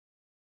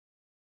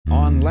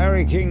On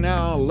Larry King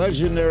Now,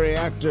 legendary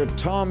actor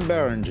Tom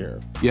Berenger.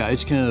 Yeah,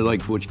 it's kind of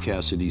like Butch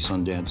Cassidy,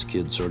 Sundance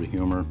Kid sort of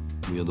humor.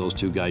 We have those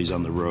two guys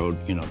on the road,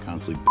 you know,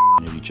 constantly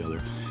at each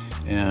other.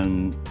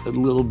 And a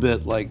little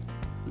bit like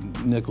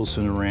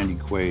Nicholson and Randy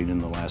Quaid in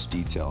The Last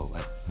Detail,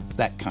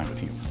 that kind of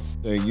humor.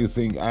 You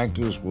think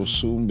actors will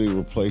soon be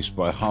replaced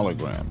by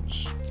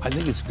holograms? I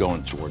think it's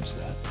going towards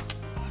that.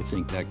 I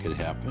think that could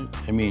happen.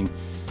 I mean,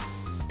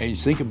 and you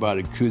think about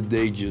it, could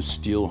they just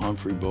steal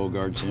Humphrey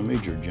Bogart's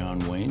image or John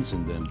Wayne's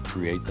and then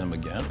create them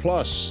again?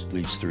 Plus,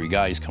 these three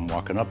guys come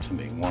walking up to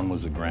me. One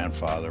was a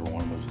grandfather,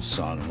 one was a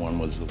son, and one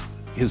was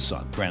his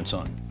son,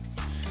 grandson.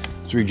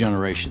 3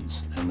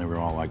 generations, and they were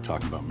all like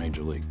talking about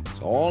Major League. It's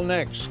all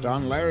next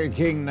on Larry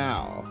King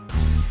Now.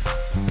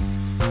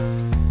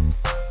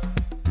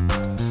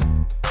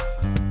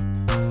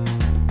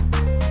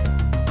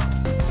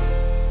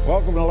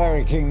 Welcome to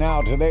Larry King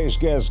Now. Today's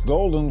guest,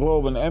 Golden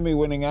Globe and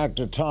Emmy-winning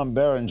actor Tom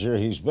Berenger.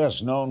 He's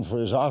best known for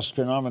his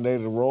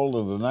Oscar-nominated role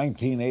in the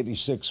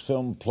 1986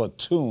 film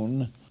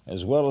Platoon,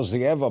 as well as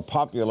the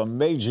ever-popular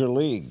Major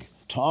League.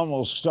 Tom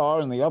will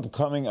star in the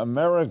upcoming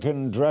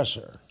American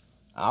Dresser,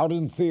 out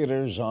in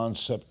theaters on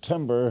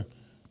September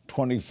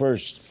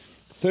 21st.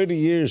 30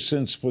 years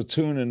since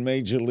Platoon and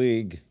Major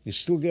League. You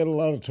still get a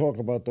lot of talk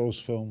about those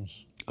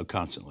films?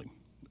 Constantly,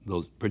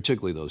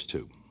 particularly those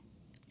two,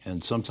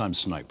 and sometimes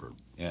Sniper.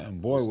 Yeah,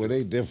 and boy, were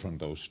they different,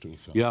 those two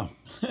films. Yeah,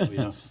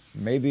 yeah.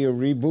 Maybe a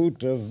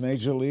reboot of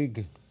Major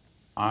League?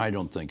 I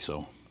don't think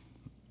so.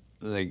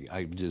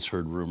 I just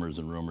heard rumors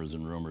and rumors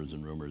and rumors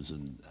and rumors,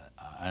 and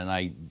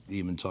I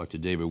even talked to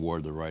David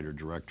Ward, the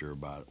writer-director,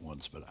 about it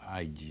once, but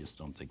I just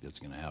don't think that's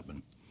going to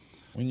happen.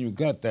 When you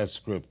got that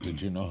script,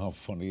 did you know how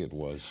funny it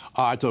was?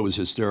 I thought it was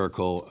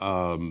hysterical,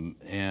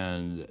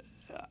 and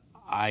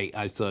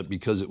I thought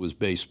because it was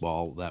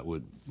baseball, that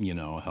would, you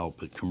know,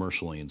 help it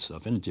commercially and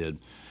stuff, and it did.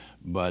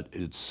 But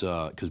it's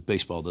because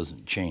baseball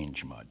doesn't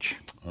change much,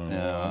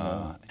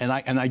 and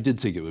I did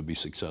think it would be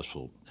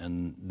successful.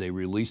 And they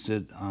released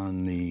it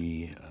on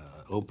the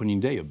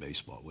opening day of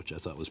baseball, which I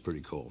thought was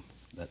pretty cool.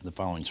 The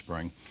following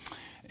spring,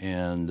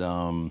 and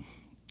one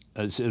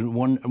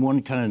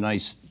kind of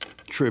nice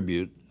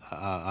tribute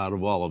out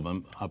of all of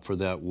them for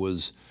that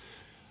was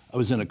I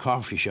was in a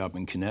coffee shop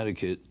in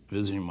Connecticut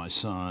visiting my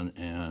son,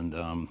 and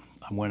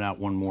I went out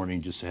one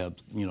morning just to have,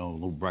 you know, a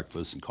little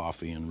breakfast and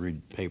coffee and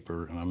read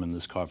paper, and I'm in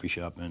this coffee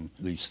shop, and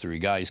these 3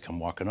 guys come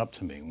walking up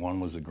to me.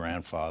 One was a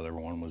grandfather,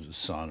 one was a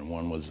son, and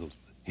one was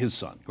his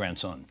son,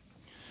 grandson.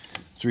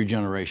 3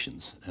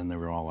 generations, and they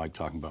were all like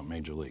talking about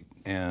Major League.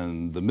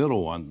 And the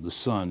middle one, the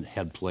son,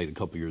 had played a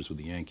couple years with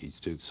the Yankees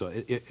too. So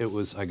it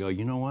was, I go,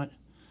 you know what?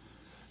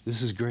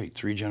 This is great,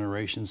 3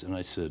 generations. And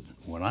I said,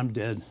 when I'm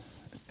dead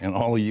and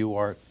all of you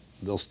are,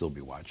 they'll still be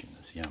watching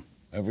this, yeah.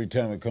 Every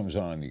time it comes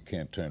on, you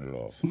can't turn it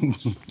off.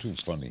 It's too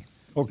funny.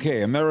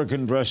 Okay,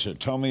 American Dresser,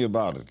 tell me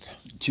about it.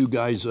 2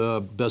 guys,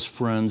 best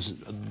friends.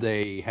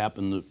 They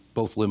happen to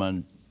both live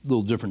on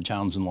little different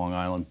towns in Long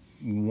Island.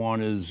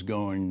 One is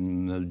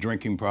going a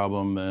drinking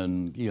problem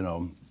and, you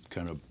know,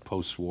 kind of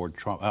post-war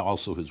trauma.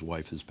 Also, his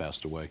wife has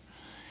passed away.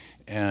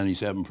 And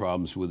he's having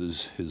problems with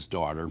his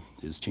daughter,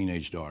 his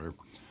teenage daughter.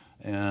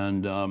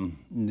 And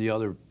the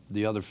other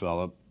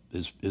fella,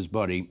 his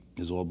buddy,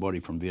 his old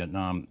buddy from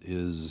Vietnam,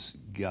 is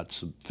got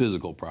some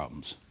physical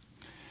problems.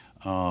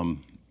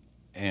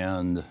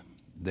 And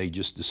they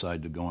just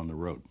decided to go on the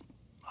road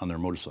on their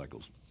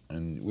motorcycles.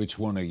 And which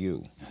one are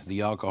you?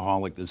 The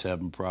alcoholic that's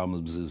having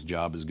problems, his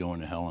job is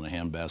going to hell in a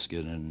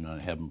handbasket and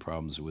having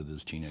problems with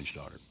his teenage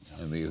daughter.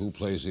 And who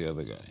plays the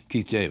other guy?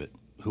 Keith David,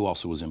 who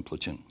also was in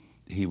Platoon.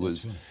 He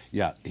was,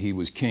 yeah, he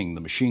was King,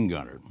 the machine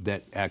gunner,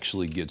 that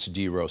actually gets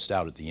de-roast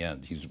out at the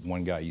end. He's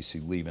one guy you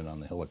see leaving on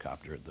the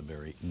helicopter at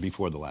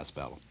before the last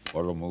battle.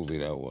 What a movie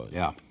that was.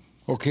 Yeah.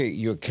 Okay,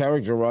 your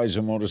character rides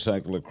a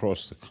motorcycle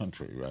across the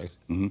country, right?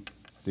 Mm-hmm.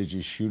 Did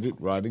you shoot it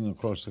riding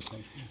across the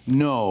country?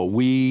 No,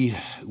 we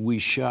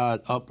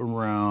shot up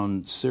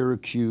around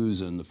Syracuse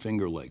and the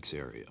Finger Lakes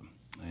area,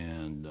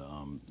 and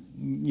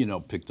you know,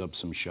 picked up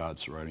some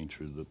shots riding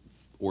through the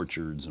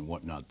orchards and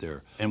whatnot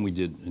there. And we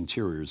did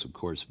interiors, of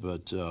course,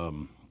 but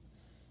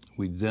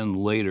we then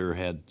later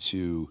had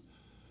to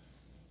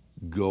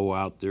go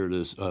out there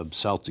to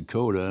South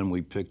Dakota, and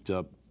we picked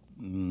up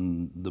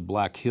the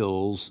Black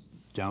Hills,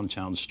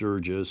 downtown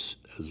Sturgis,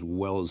 as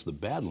well as the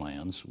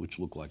Badlands, which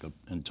look like an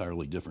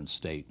entirely different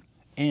state,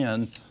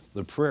 and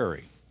the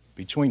prairie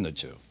between the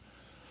two.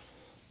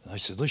 I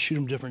said, let's shoot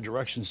them different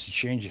directions to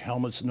change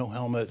helmets, no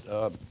helmet,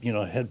 you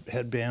know,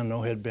 headband,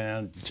 no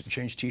headband, to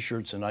change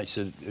T-shirts. And I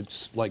said,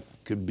 it's like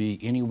could be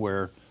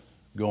anywhere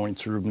going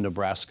through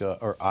Nebraska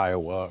or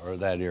Iowa or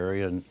that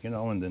area, and you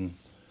know, and then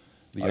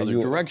the other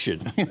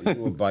direction. Are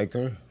you a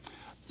biker?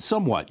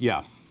 Somewhat,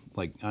 yeah.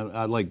 Like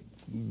I like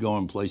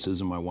going places,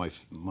 and my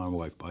wife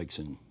bikes.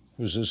 And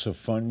was this a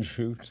fun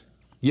shoot?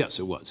 Yes,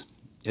 it was.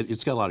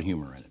 It's got a lot of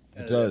humor in it.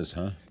 It does,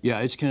 huh?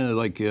 Yeah, it's kind of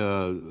like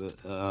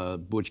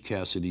Butch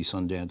Cassidy,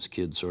 Sundance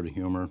Kid sort of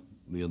humor.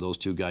 You know, those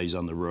 2 guys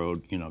on the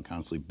road, you know,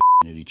 constantly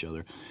at each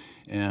other,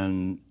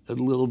 and a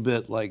little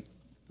bit like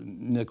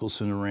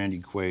Nicholson and Randy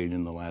Quaid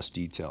in The Last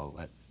Detail,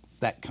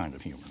 that kind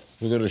of humor.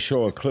 We're going to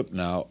show a clip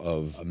now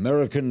of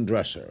American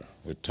Dresser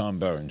with Tom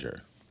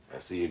Berenger. I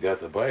see you got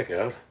the bike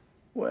out.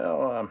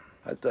 Well,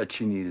 I thought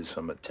she needed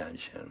some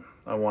attention.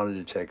 I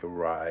wanted to take a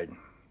ride.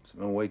 It's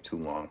been way too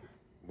long.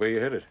 Where you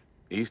headed?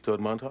 East toward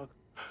Montauk?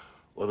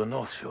 Or the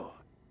North Shore?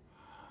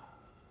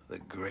 The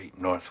great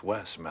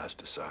Northwest,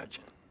 Master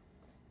Sergeant.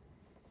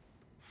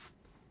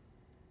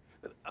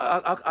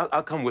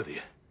 I'll come with you.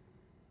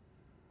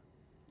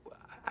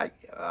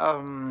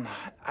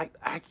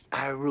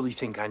 I really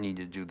think I need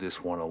to do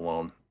this one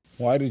alone.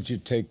 Why did you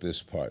take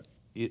this part?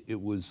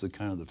 It was the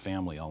kind of the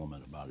family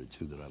element about it,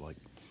 too, that I liked.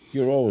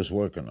 You're always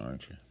working,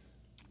 aren't you?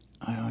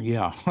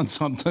 Yeah, on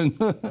something.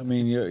 I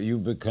mean,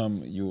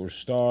 you're a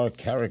star,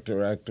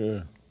 character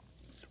actor,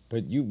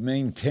 but you've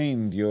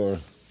maintained your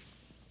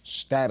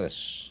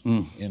status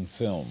in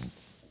film.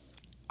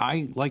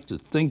 I like to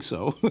think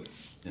so.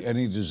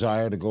 Any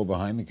desire to go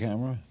behind the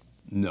camera?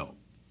 No.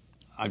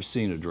 I've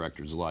seen a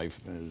director's life,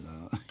 and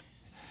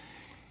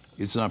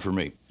it's not for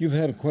me. You've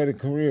had quite a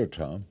career,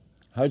 Tom.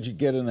 How'd you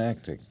get in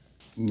acting?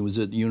 It was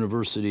at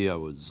university. I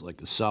was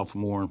like a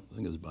sophomore. I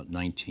think I was about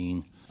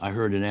 19. I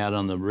heard an ad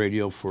on the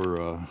radio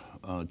for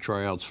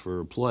tryouts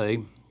for a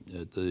play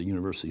at the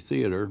University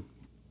Theater,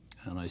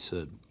 and I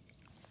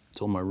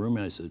told my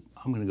roommate, I said,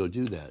 I'm going to go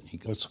do that. He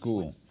goes, What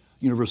school?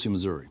 University of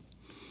Missouri.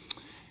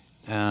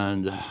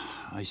 And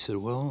I said,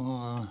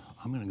 well,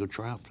 I'm going to go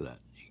try out for that.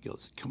 He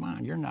goes, come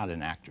on, you're not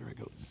an actor. I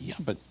go, yeah,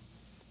 but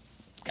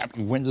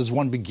when does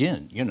one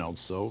begin? You know,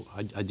 so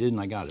I did,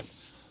 and I got it.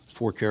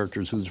 4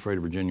 characters, Who's Afraid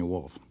of Virginia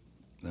Woolf?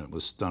 And it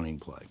was a stunning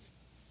play.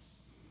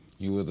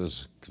 You were the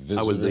visitor?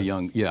 I was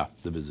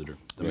the visitor.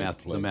 The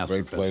math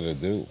Great professor. play to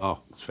do. Oh,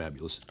 it's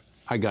fabulous.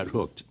 I got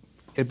hooked.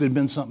 If it had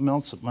been something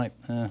else, it might,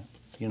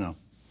 you know.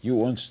 You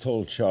once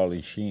told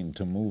Charlie Sheen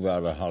to move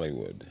out of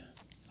Hollywood.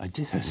 I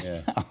did.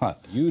 Yeah.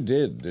 You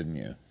did, didn't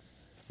you?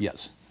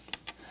 Yes.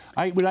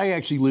 But I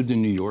actually lived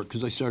in New York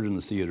because I started in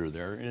the theater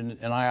there, and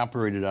I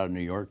operated out of New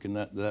York, and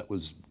that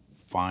was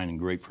fine and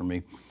great for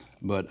me.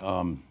 But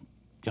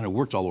and I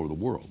worked all over the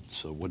world,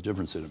 so what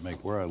difference did it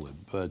make where I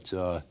lived? But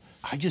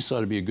I just thought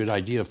it'd be a good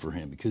idea for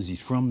him because he's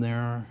from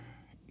there.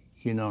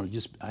 You know,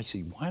 I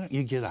said, why don't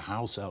you get a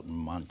house out in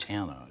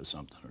Montana or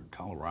something, or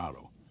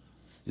Colorado?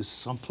 Just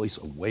someplace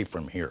away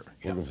from here.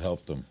 Would have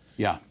helped him.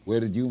 Yeah. Where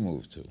did you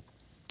move to?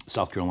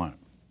 South Carolina.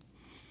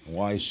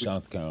 Why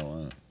South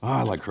Carolina? Oh,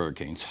 I like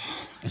hurricanes.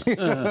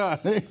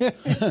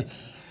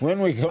 When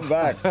we come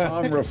back,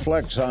 Tom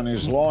reflects on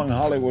his long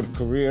Hollywood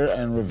career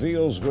and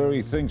reveals where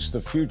he thinks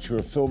the future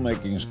of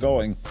filmmaking is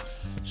going.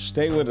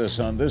 Stay with us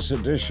on this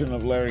edition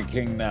of Larry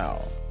King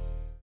Now.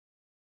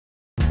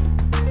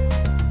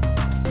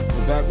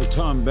 We're back with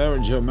Tom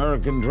Berenger.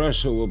 American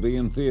Dresser will be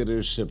in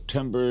theaters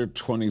September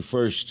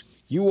 21st.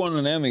 You won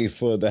an Emmy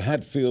for The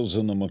Hatfields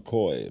and the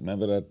McCoy.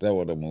 Remember that? That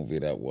what a movie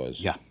that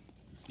was. Yeah,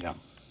 yeah.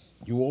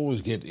 You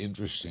always get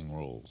interesting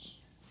roles.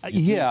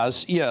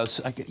 Yes.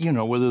 You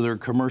know, whether they're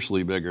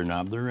commercially big or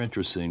not, they're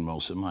interesting,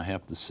 most of them, I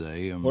have to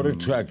say. What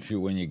attracts you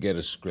when you get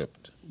a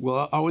script?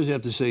 Well, I always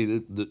have to say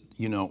that,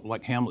 you know,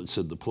 like Hamlet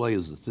said, the play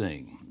is the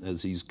thing.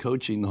 As he's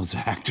coaching those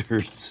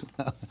actors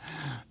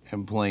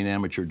and playing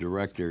amateur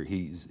director,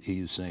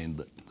 he's saying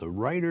that the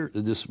writer,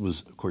 this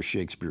was, of course,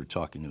 Shakespeare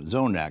talking to his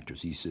own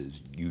actors. He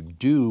says, you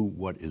do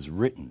what is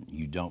written.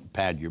 You don't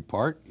pad your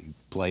part. You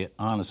play it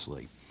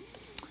honestly.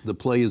 The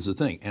play is the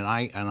thing. And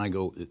I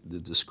go, the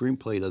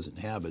screenplay doesn't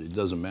have it. It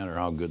doesn't matter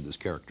how good this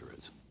character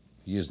is.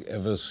 You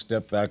ever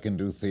step back and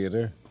do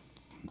theater?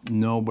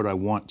 No, but I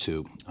want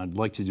to. I'd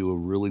like to do a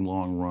really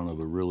long run of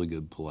a really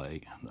good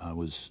play.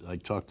 I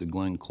talked to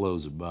Glenn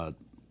Close about,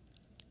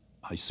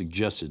 I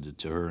suggested it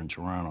to her in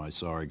Toronto. I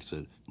saw her, I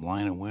said,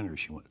 Lion and Winter.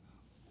 She went,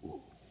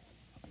 ooh.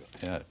 I go,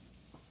 yeah.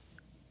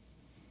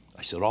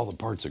 I said, all the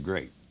parts are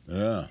great.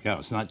 Yeah. Yeah,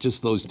 it's not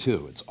just those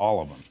two, it's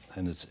all of them.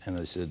 And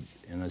I said,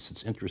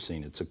 it's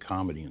interesting. It's a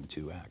comedy in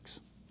 2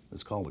 acts.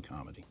 It's called a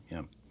comedy.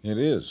 Yeah. It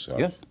is.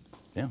 Yeah.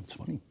 Yeah, it's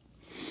funny.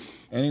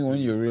 Anyone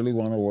you really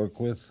want to work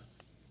with?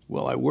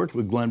 Well, I worked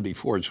with Glenn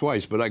before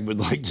twice, but I would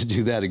like to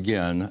do that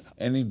again.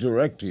 Any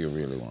director you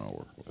really want to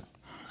work with?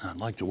 I'd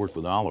like to work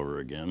with Oliver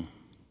again.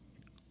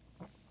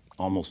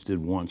 Almost did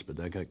once, but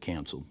that got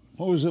canceled.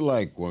 What was it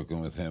like working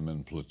with him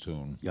in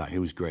Platoon? Yeah, he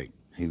was great.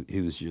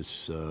 He was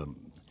just.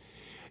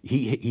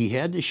 He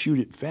had to shoot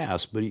it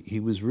fast, but he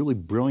was really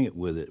brilliant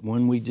with it.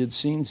 When we did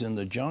scenes in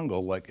the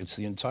jungle, like it's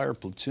the entire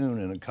platoon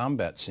in a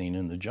combat scene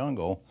in the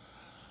jungle,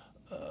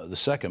 the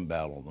second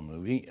battle of the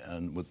movie,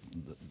 and with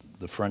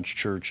the French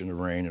church in the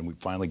rain, and we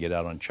finally get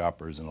out on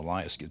choppers, and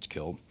Elias gets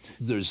killed.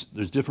 There's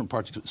different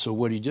parts. So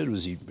what he did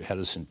was he had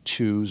us in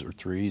 2s or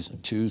 3s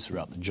and 2s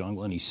throughout the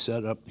jungle, and he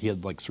set up. He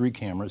had like 3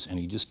 cameras, and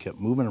he just kept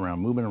moving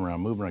around.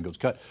 I goes,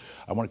 cut.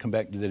 I want to come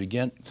back and do that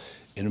again,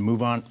 and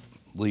move on.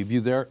 Leave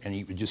you there, and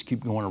he would just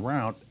keep going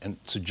around. And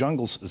it's a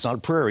jungle, it's not a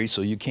prairie,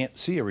 so you can't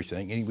see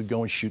everything, and he would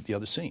go and shoot the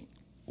other scene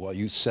while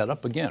you set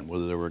up again,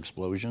 whether there were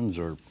explosions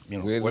or, you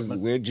know,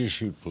 equipment. Where'd you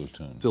shoot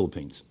Platoon?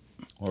 Philippines.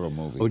 What a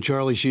movie. Oh,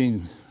 Charlie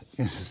Sheen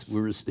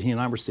he and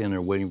I were standing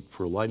there waiting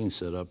for a lighting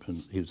setup,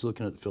 and he was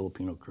looking at the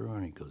Filipino crew,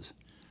 and he goes,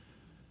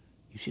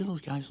 "You see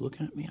those guys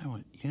looking at me?" I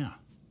went, "Yeah.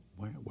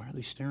 Why are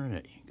they staring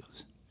at you?" He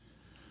goes,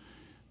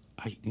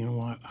 "You know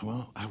what?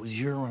 Well, I was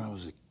here when I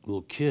was a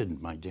little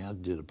kid. My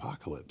dad did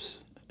Apocalypse,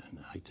 and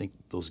I think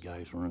those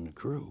guys were in the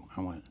crew."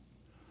 I went,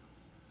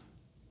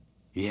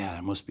 "Yeah,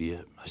 that must be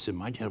it." I said,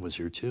 "My dad was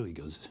here too." He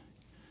goes,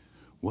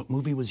 "What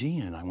movie was he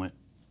in?" I went,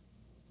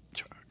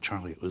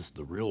 "Charlie, it was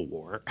the real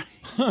war."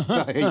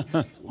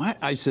 What?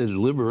 I said,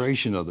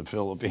 "Liberation of the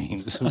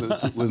Philippines"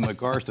 with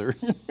MacArthur.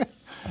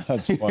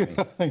 That's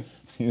funny.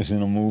 He was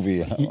in a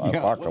movie,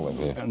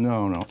 Apocalypse.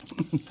 No.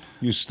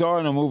 You star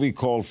in a movie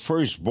called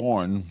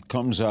Firstborn,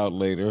 comes out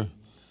later.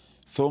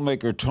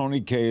 Filmmaker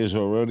Tony Kaye is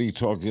already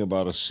talking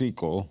about a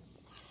sequel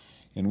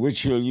in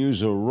which he'll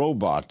use a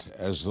robot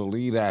as the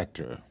lead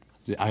actor.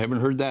 I haven't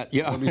heard that.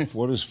 Yeah.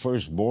 What is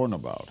Firstborn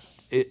about?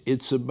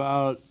 It's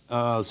about,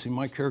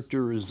 my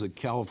character is a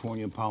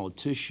California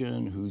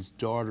politician whose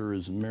daughter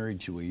is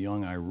married to a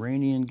young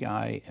Iranian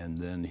guy, and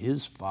then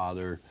his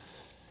father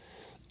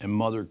and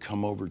mother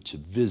come over to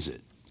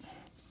visit.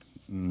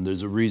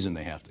 There's a reason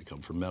they have to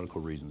come, for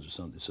medical reasons or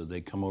something. So they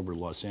come over to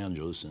Los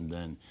Angeles, and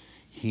then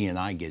he and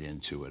I get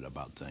into it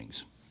about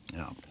things.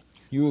 Yeah.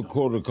 You were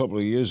quoted a couple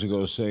of years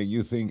ago saying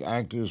you think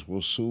actors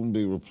will soon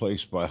be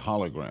replaced by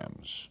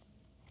holograms.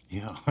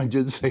 Yeah, I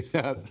did say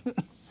that.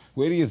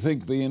 Where do you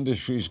think the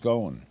industry's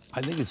going?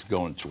 I think it's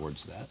going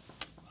towards that.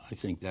 I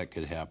think that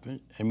could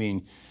happen. I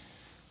mean,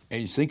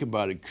 and you think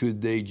about it,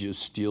 could they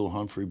just steal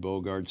Humphrey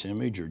Bogart's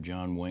image or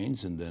John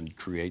Wayne's and then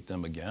create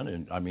them again?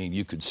 And I mean,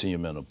 you could see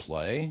him in a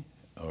play,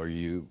 or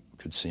you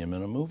could see him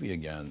in a movie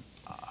again,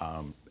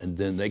 and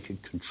then they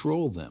could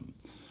control them.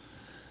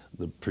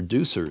 The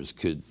producers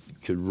could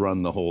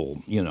run the whole,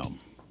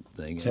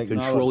 thing and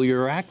control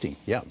your acting.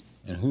 Yeah.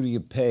 And who do you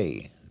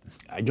pay?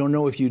 I don't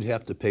know if you'd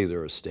have to pay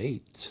their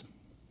estates,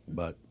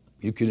 but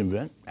you could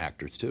invent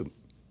actors too.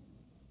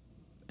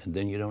 And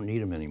then you don't need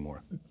them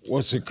anymore.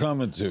 What's it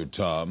coming to,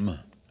 Tom?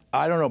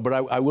 I don't know, but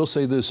I will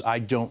say this. I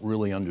don't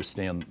really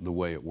understand the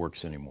way it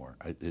works anymore.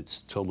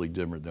 It's totally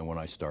different than when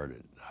I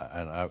started.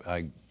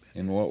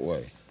 In what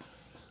way?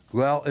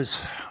 Well,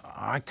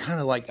 I kind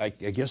of I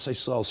guess I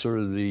saw sort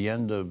of the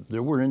end of,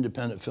 there were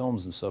independent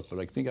films and stuff, but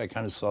I think I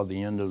kind of saw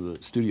the end of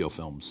the studio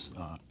films,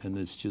 and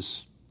it's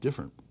just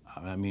different.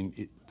 I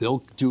mean,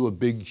 they'll do a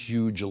big,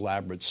 huge,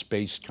 elaborate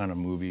space kind of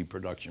movie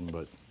production,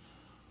 but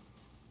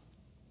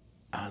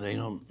they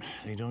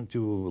don't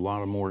do a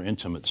lot of more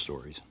intimate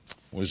stories.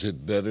 Was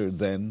it better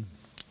then?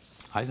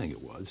 I think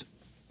it was.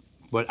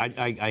 But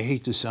I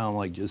hate to sound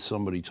like just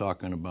somebody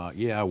talking about,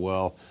 yeah,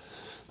 well,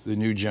 the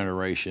new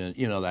generation,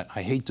 that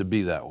I hate to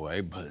be that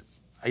way, but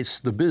it's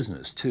the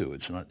business too.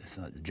 It's not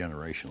a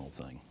generational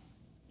thing.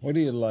 What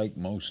do you like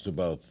most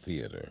about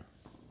theater?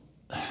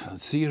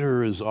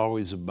 Theater is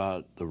always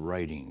about the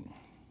writing,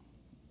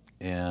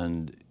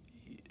 and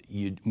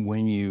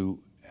when you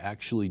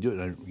actually do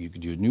it, you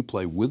could do a new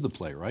play with the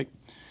playwright,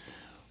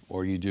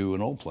 or you do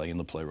an old play and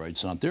the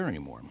playwright's not there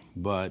anymore.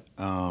 But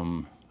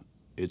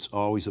it's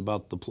always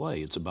about the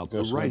play. It's about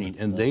the writing,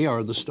 and they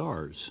are the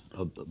stars,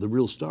 the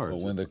real stars.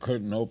 But when the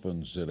curtain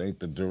opens, it ain't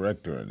the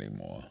director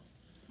anymore.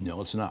 No,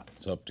 it's not.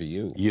 It's up to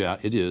you. Yeah,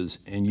 it is,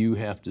 and you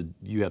have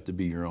to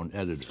be your own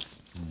editor.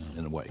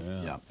 In a way,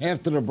 yeah.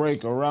 After the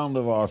break, a round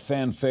of our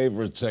fan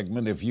favorite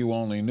segment, If You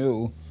Only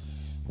Knew,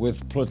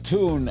 with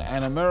Platoon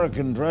and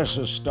American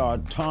Dresser star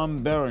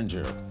Tom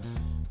Berenger.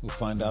 We'll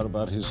find out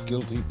about his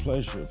guilty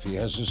pleasure, if he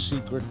has a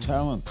secret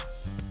talent,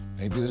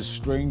 maybe the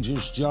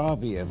strangest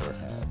job he ever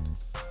had.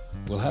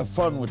 We'll have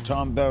fun with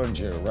Tom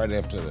Berenger right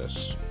after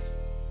this.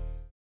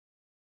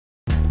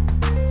 We're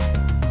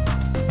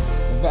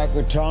back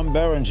with Tom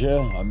Berenger.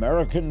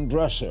 American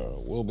Dresser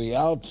will be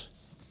out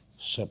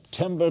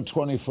September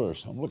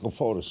 21st. I'm looking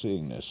forward to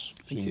seeing this.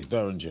 Seeing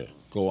Berenger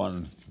go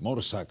on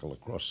motorcycle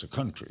across the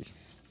country.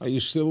 Are you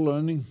still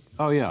learning?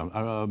 Oh, yeah.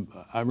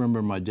 I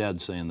remember my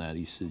dad saying that.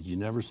 He said, you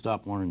never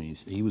stop learning.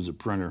 He was a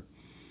printer,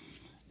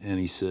 and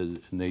he said,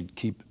 and they'd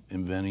keep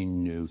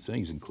inventing new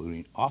things,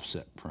 including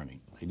offset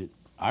printing. They did.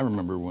 I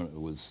remember when I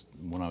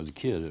was a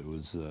kid, it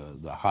was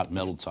the hot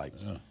metal type.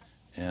 Yeah.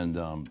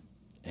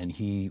 And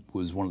he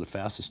was one of the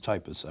fastest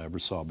typists I ever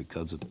saw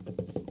because of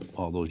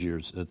all those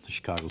years at the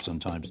Chicago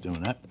Sun-Times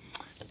doing that.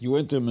 You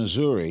went to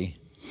Missouri,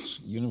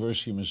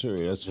 University of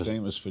Missouri. That's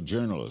famous for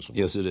journalism.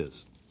 Yes, it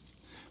is.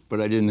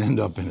 But I didn't end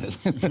up in it.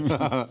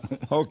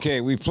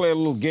 Okay, we play a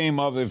little game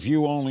of If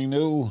You Only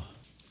Knew.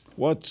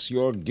 What's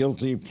your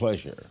guilty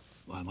pleasure?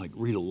 I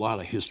read a lot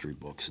of history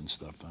books and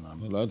stuff, and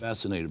I'm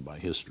fascinated by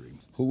history.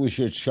 Who was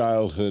your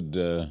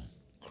childhood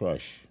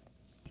crush?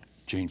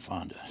 Jane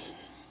Fonda.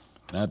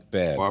 Not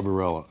bad.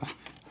 Barbarella.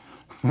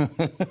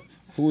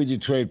 Who would you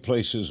trade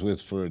places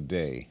with for a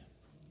day?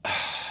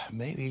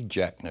 Maybe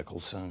Jack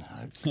Nicholson.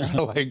 I'd kind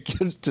of like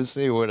just to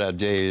see what a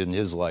day in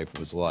his life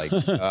was like.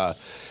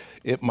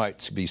 It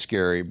might be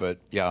scary, but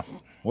yeah.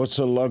 What's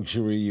a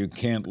luxury you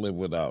can't live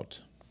without?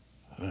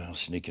 Well,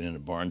 sneaking into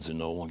Barnes &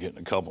 Noble and getting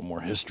a couple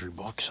more history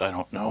books. I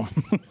don't know.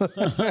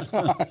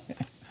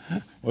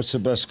 What's the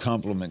best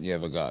compliment you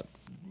ever got?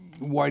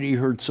 Whitey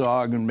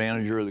Herzog, and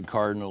manager of the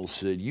Cardinals,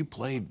 said, "You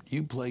played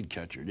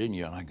catcher, didn't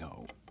you?" And I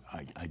go,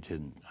 "I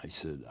didn't." I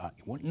said,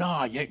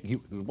 "No,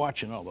 you were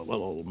watching all the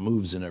little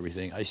moves and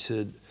everything." I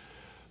said,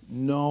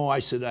 "No," I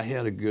said, "I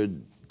had a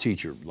good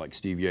teacher like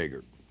Steve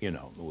Yeager,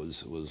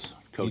 was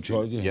coaching." He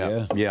told you?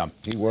 Yeah.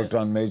 He worked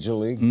on Major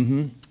League?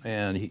 Mm-hmm.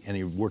 And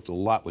he worked a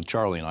lot with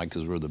Charlie and I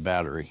because we're the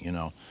battery,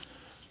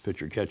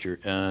 pitcher, catcher.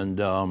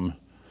 And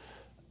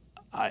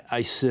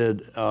I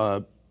said,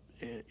 I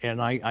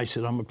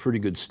said, "I'm a pretty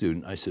good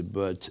student." I said,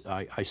 "But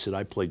I said,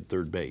 I played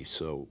third base,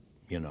 so,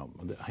 I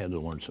had to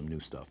learn some new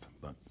stuff."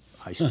 But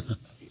I said,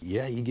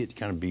 "Yeah, you get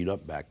kind of beat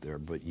up back there,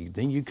 but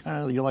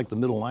you're like the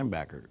middle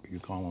linebacker. You're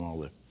calling all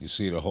the..." You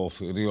see the whole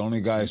field. The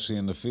only guy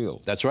seeing the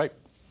field. That's right.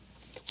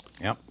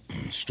 Yep.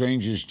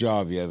 Strangest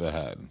job you ever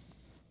had?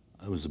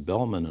 I was a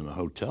bellman in a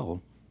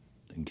hotel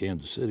in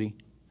Kansas City.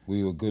 Were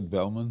you a good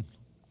bellman?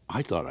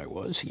 I thought I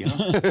was, yeah.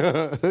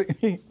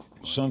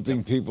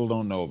 Something people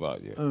don't know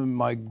about you.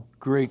 My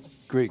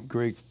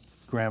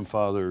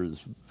great-great-great-grandfather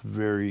is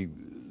very,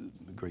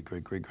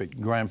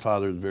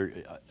 great-great-great-great-grandfather is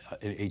very,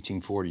 in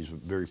 1840s,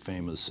 very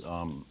famous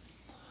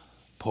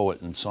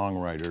poet and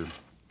songwriter.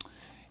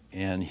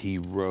 And he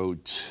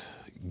wrote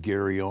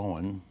Gary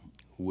Owen,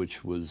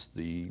 which was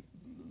the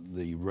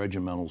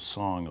regimental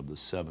song of the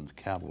 7th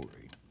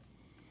Cavalry.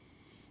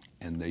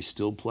 And they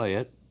still play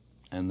it.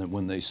 And then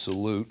when they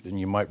salute, and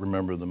you might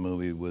remember the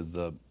movie with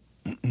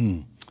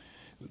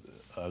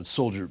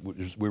soldier,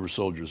 we were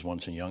soldiers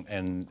once and young,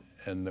 and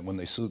when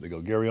they salute, they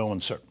go, "Gary Owen,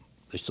 sir."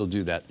 They still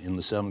do that in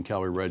the 7th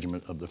Cavalry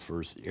Regiment of the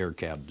 1st Air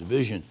Cab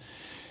Division.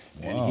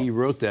 Wow. And he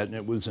wrote that, and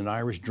it was an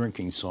Irish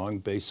drinking song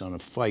based on a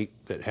fight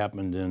that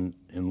happened in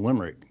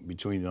Limerick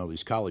between all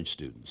these college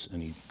students.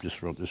 And he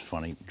just wrote this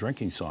funny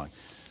drinking song.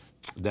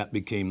 That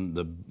became,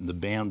 the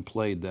band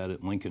played that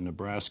at Lincoln,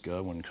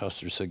 Nebraska when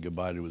Custer said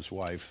goodbye to his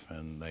wife,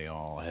 and they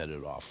all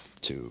headed off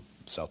to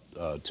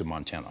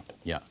Montana.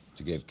 Yeah.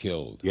 To get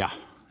killed. Yeah.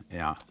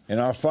 Yeah. In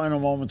our final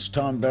moments,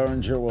 Tom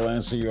Berenger will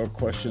answer your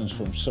questions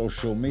from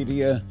social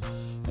media.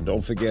 And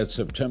don't forget,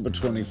 September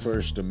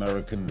 21st,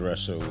 American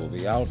Dresser will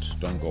be out.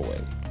 Don't go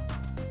away.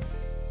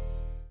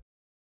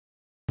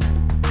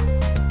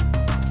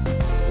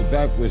 We're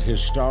back with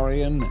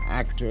historian,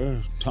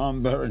 actor,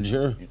 Tom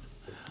Berenger.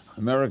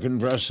 American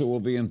Dresser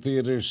will be in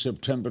theaters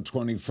September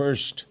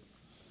 21st.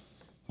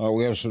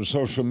 We have some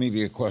social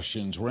media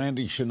questions.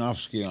 Randy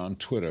Shanofsky on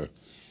Twitter.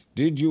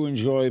 Did you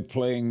enjoy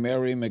playing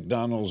Mary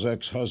McDonnell's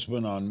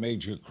ex-husband on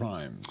Major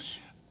Crimes?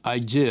 I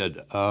did.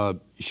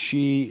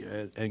 She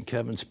and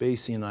Kevin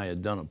Spacey and I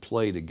had done a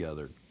play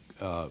together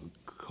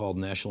called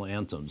National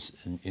Anthems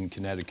in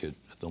Connecticut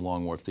at the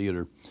Long Wharf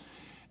Theater.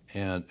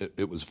 And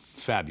it was a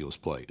fabulous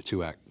play, a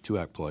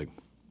two-act play.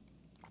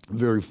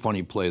 Very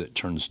funny play that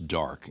turns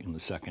dark in the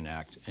second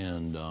act.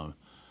 And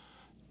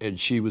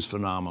she was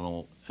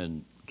phenomenal,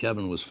 and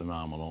Kevin was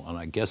phenomenal, and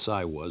I guess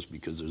I was,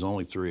 because there's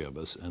only 3 of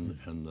us, and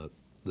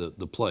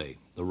the play,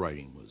 the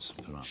writing was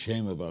phenomenal.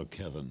 Shame about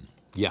Kevin.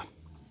 Yeah,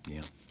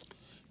 yeah.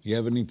 Do you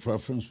have any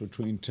preference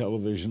between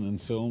television and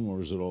film,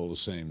 or is it all the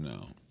same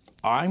now?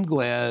 I'm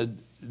glad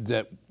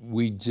that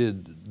we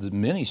did the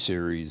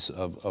miniseries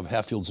of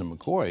Hatfields and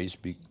McCoys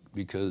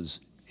because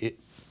it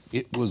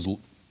was,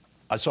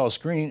 I saw a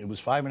screen, it was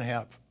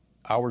 5.5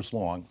 hours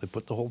long. They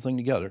put the whole thing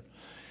together,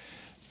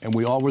 and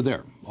we all were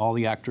there, all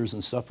the actors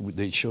and stuff.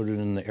 They showed it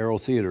in the Aero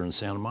Theater in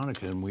Santa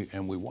Monica, and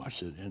we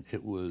watched it, and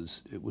it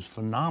was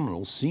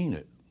phenomenal seeing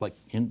it like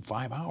in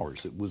 5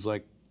 hours. It was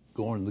like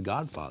going to The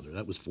Godfather.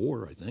 That was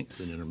 4, I think,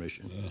 an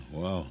intermission.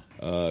 Wow.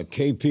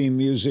 KP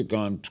Music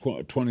on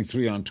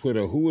 23 on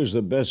Twitter. Who was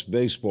the best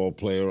baseball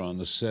player on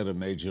the set of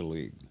Major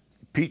League?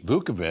 Pete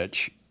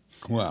Vukovich.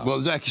 Wow.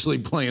 Was actually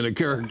playing a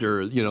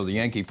character, the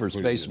Yankee first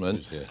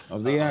baseman. Yeah.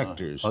 Of the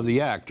actors. Of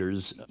the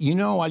actors.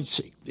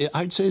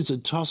 I'd say it's a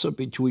toss-up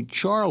between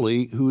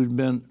Charlie, who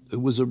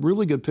was a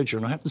really good pitcher,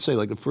 and I have to say,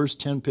 like the first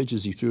 10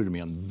 pitches he threw to me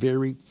on the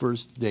very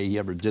first day he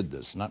ever did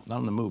this, not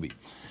in the movie.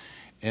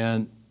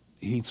 And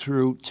he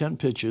threw 10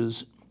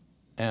 pitches,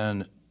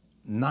 and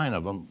 9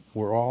 of them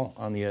were all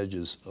on the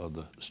edges of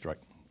the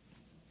strike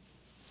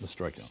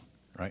zone,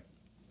 right?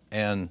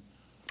 And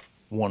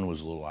 1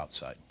 was a little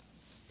outside.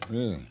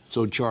 Really?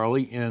 So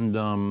Charlie and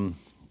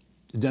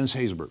Dennis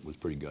Haysbert was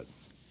pretty good.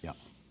 Yeah.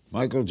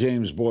 Michael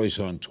James Boyce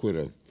on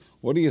Twitter.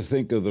 What do you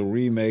think of the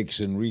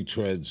remakes and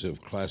retreads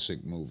of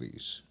classic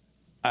movies?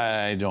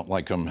 I don't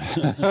like them.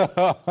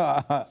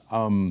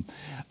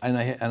 And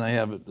I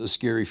have a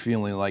scary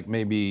feeling like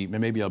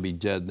maybe I'll be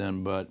dead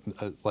then, but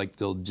like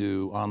they'll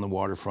do On the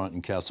Waterfront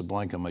and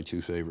Casablanca, my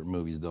 2 favorite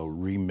movies, they'll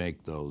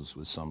remake those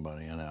with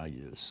somebody, and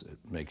it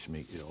makes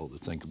me ill to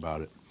think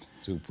about it.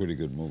 2 pretty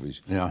good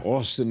movies. Yeah.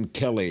 Austin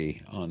Kelly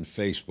on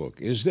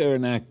Facebook. Is there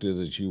an actor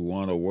that you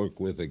want to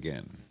work with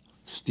again?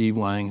 Steve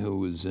Lang, who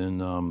was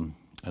in,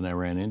 and I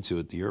ran into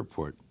at the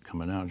airport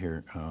coming out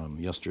here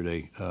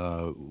yesterday,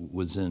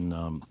 was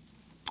in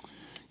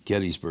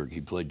Gettysburg.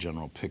 He played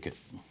General Pickett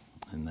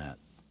in that,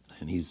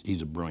 and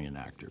he's a brilliant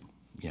actor.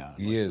 Yeah.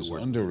 He is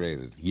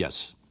underrated.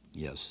 Yes,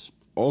 yes.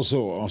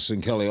 Also,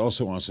 Austin Kelly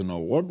also wants to know,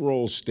 what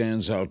role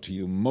stands out to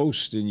you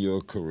most in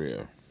your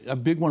career? A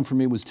big one for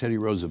me was Teddy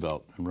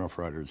Roosevelt in Rough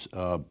Riders.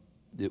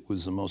 It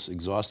was the most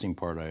exhausting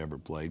part I ever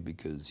played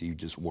because he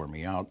just wore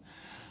me out.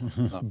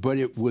 But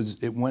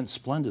it went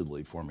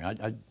splendidly for me.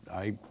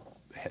 I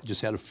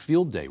just had a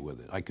field day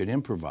with it. I could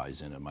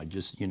improvise in him. I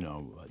just,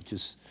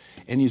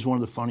 and he's one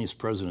of the funniest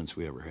presidents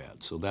we ever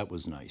had. So that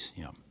was nice,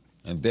 yeah.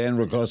 And Dan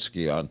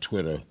Rogotsky on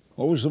Twitter,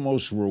 what was the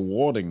most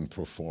rewarding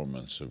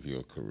performance of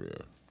your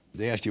career?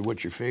 They ask you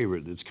what's your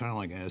favorite. It's kind of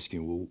like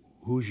asking, well,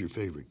 who's your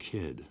favorite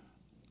kid?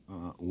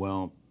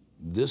 Well,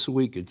 this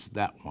week it's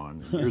that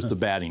one. Here's the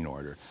batting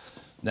order.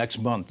 Next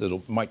month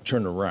it might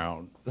turn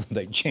around.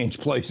 They change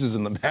places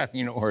in the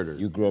batting order.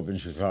 You grew up in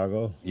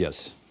Chicago?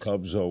 Yes.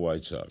 Cubs or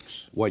White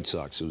Sox? White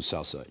Sox. It was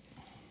Southside.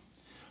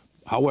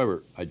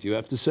 However, I do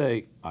have to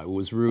say I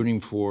was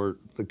rooting for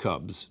the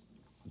Cubs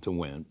to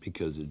win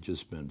because it had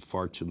just been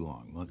far too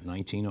long.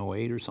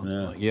 1908 or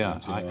something Yeah,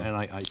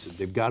 like I said,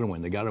 they've got to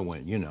win. They got to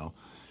win,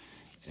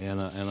 And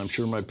I'm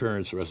sure my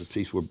parents, the rest of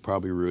peace, were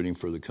probably rooting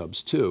for the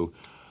Cubs too,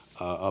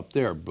 up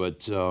there.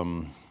 But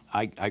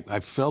I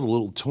felt a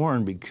little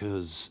torn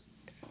because,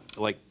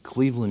 like,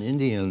 Cleveland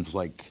Indians,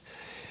 like,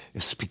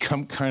 it's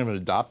become kind of an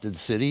adopted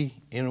city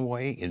in a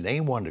way, and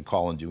they wanted to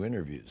call and do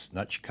interviews,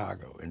 not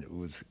Chicago. And it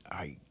was,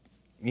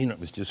 it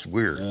was just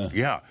weird.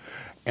 Yeah.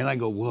 And I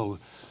go, well,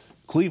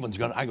 Cleveland's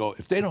going to, I go,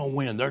 if they don't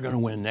win, they're going to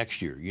win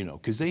next year,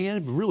 because they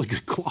have a really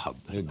good club.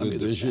 They're good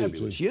this year,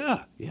 too.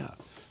 Yeah.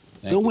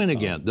 They'll win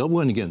again. They'll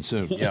win again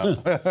soon. Yeah.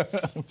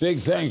 Big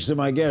thanks to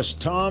my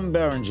guest, Tom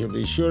Berenger.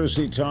 Be sure to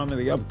see Tom in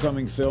the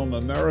upcoming film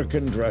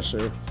American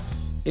Dresser,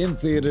 in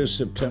theaters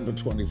September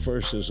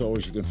 21st. As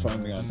always, you can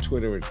find me on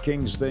Twitter at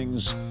King's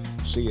Things.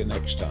 See you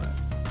next time.